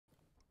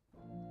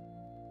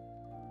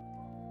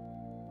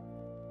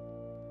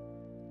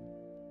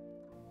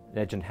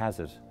Legend has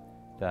it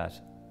that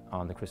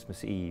on the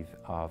Christmas Eve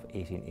of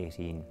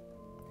 1818,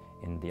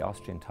 in the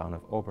Austrian town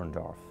of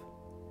Oberndorf,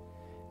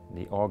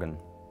 the organ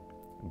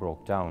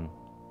broke down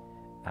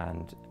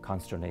and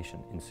consternation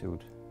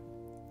ensued.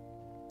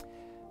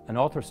 An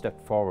author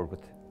stepped forward with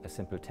a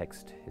simple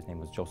text. His name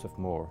was Joseph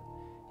Moore.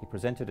 He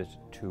presented it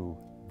to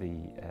the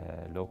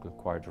local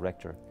choir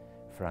director,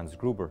 Franz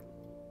Gruber,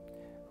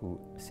 who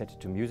set it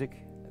to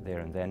music there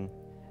and then,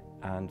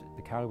 and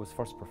the carol was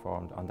first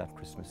performed on that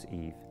Christmas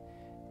Eve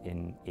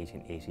in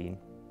 1818.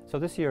 So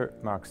this year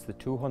marks the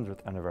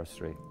 200th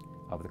anniversary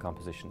of the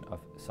composition of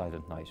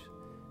Silent Night.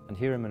 And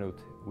here in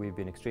Maynooth, we've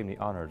been extremely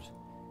honoured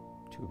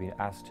to be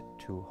asked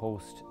to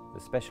host the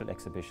special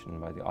exhibition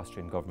by the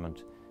Austrian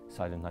government,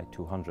 Silent Night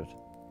 200,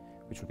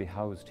 which will be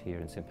housed here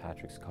in St.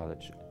 Patrick's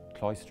College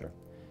Cloister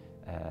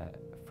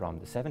from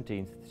the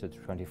 17th to the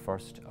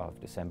 21st of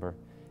December,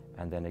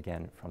 and then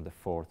again from the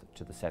 4th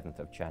to the 7th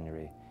of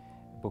January,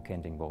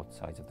 bookending both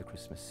sides of the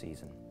Christmas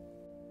season.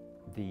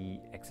 The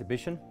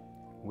exhibition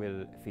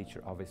will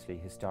feature obviously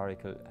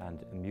historical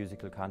and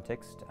musical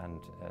context and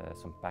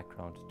some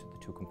background to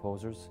the two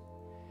composers,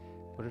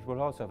 but it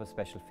will also have a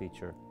special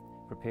feature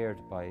prepared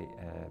by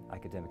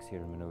academics here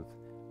in Maynooth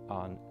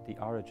on the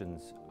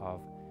origins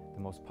of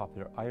the most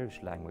popular Irish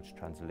language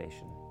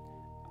translation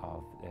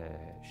of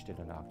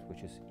Stille Nacht,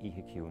 which is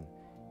Ihe Ciún,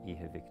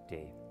 Ihe Vic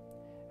Day.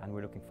 And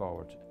we're looking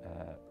forward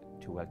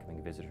to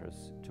welcoming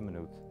visitors to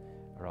Maynooth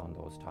around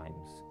those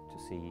times to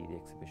see the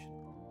exhibition.